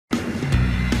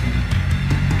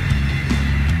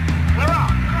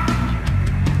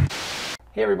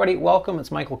Hey everybody, welcome. It's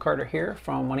Michael Carter here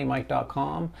from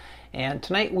MoneyMike.com, and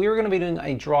tonight we're going to be doing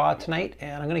a draw tonight,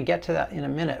 and I'm going to get to that in a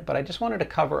minute, but I just wanted to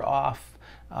cover off,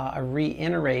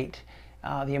 reiterate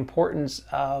the importance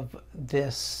of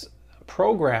this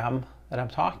program that I'm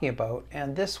talking about,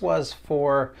 and this was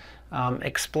for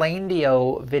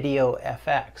Explaindio Video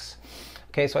FX.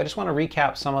 Okay, so I just want to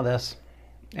recap some of this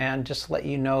and just let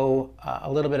you know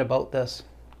a little bit about this,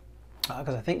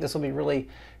 because I think this will be really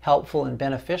helpful and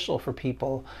beneficial for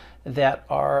people that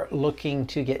are looking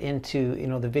to get into,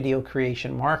 the video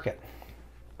creation market.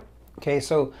 Okay,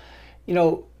 so,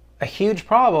 a huge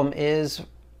problem is,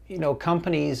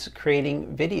 companies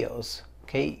creating videos.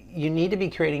 Okay, you need to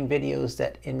be creating videos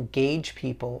that engage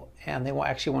people and they will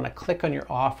actually want to click on your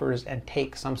offers and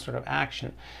take some sort of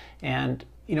action. And,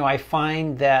 I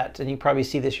find that, and you probably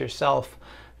see this yourself,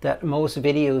 that most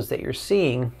videos that you're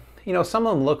seeing, some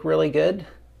of them look really good,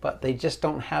 but they just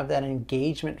don't have that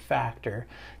engagement factor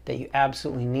that you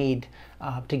absolutely need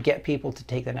to get people to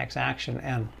take the next action.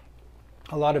 And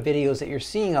a lot of videos that you're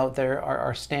seeing out there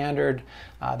are standard.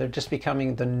 They're just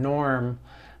becoming the norm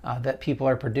that people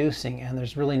are producing, and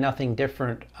there's really nothing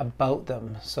different about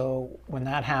them. So when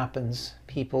that happens,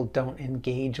 people don't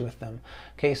engage with them.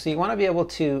 Okay, so you want to be able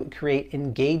to create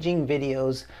engaging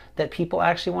videos that people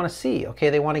actually want to see.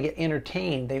 Okay, they want to get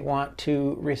entertained. They want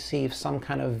to receive some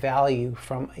kind of value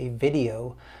from a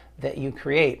video that you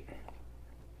create.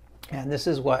 And this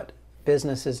is what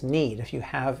businesses need. If you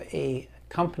have a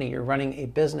company, you're running a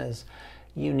business,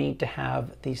 you need to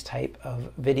have these type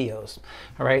of videos.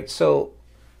 All right, so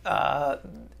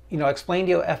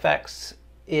Explaindio FX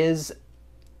is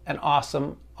an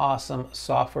awesome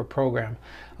software program.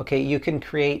 Okay, you can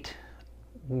create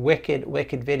wicked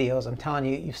videos. I'm telling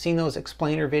you, you've seen those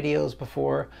explainer videos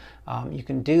before. You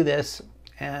can do this,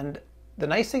 and the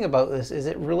nice thing about this is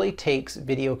it really takes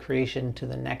video creation to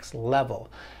the next level.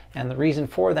 And the reason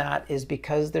for that is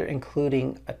because they're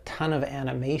including a ton of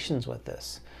animations with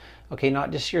this. Okay,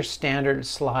 not just your standard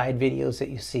slide videos that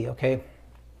you see, okay?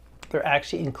 They're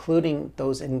actually including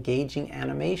those engaging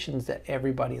animations that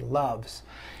everybody loves.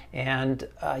 And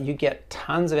you get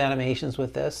tons of animations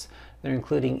with this. They're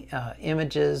including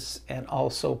images and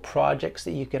also projects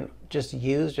that you can just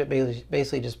use,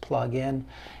 basically just plug in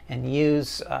and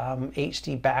use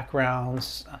HD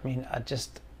backgrounds. I mean,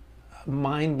 just a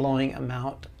mind-blowing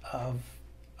amount of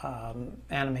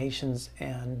animations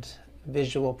and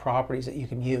visual properties that you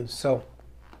can use. So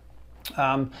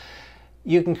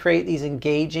you can create these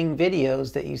engaging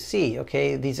videos that you see.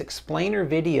 Okay, these explainer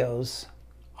videos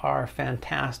are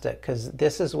fantastic because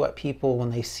this is what people, when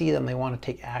they see them, they want to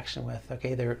take action with.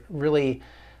 Okay, they're really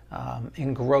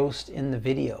engrossed in the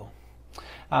video.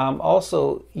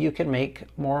 Also, you can make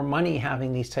more money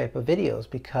having these type of videos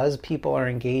because people are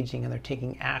engaging and they're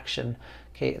taking action.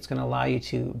 Okay, it's going to allow you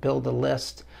to build a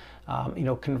list,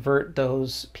 convert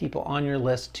those people on your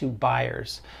list to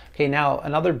buyers. Okay, now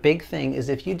another big thing is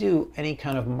if you do any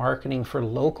kind of marketing for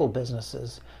local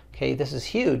businesses, okay, this is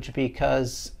huge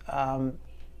because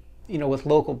with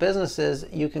local businesses,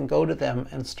 you can go to them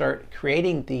and start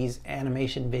creating these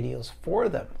animation videos for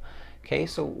them. Okay,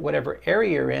 so whatever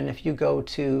area you're in, if you go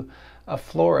to a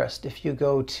florist, if you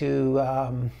go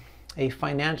to a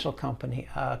financial company,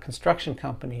 a construction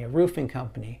company, a roofing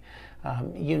company,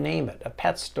 you name it, a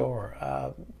pet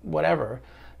store, whatever,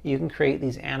 you can create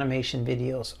these animation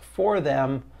videos for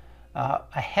them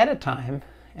ahead of time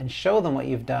and show them what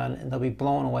you've done, and they'll be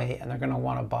blown away and they're going to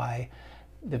want to buy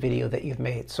the video that you've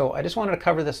made. So I just wanted to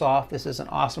cover this off. This is an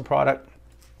awesome product.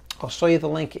 I'll show you the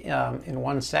link in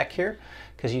one sec here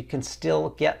because you can still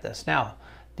get this. Now,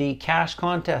 the cash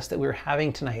contest that we were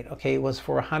having tonight, okay, was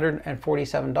for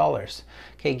 $147.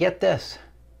 Okay, get this,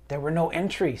 there were no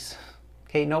entries.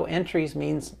 Okay, no entries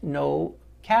means no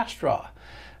cash draw,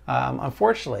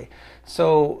 unfortunately.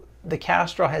 So the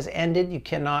cash draw has ended. You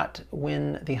cannot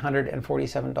win the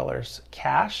 $147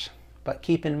 cash, but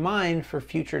keep in mind for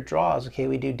future draws, okay,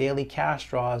 we do daily cash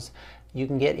draws. You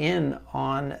can get in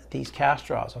on these cash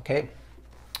draws, okay?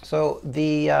 So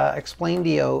the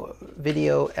Explaindio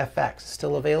Video FX is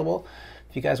still available.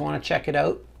 If you guys want to check it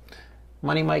out,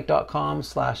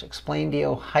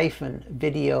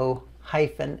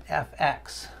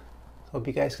 moneymike.com/Explaindio-video-FX. Hope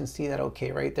you guys can see that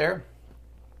okay right there.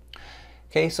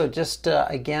 Okay, so just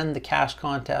again, the cash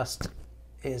contest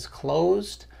is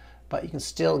closed, but you can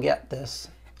still get this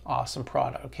awesome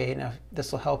product. Okay, now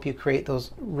this will help you create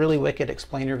those really wicked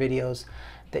explainer videos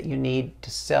that you need to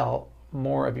sell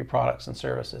more of your products and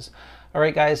services. All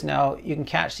right, guys, now you can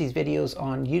catch these videos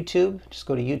on YouTube. Just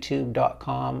go to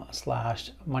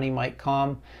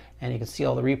youtube.com/moneymike.com and you can see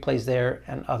all the replays there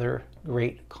and other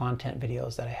great content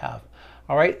videos that I have.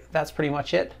 All right, that's pretty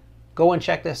much it. Go and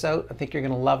check this out. I think you're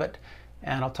going to love it,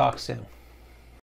 and I'll talk soon.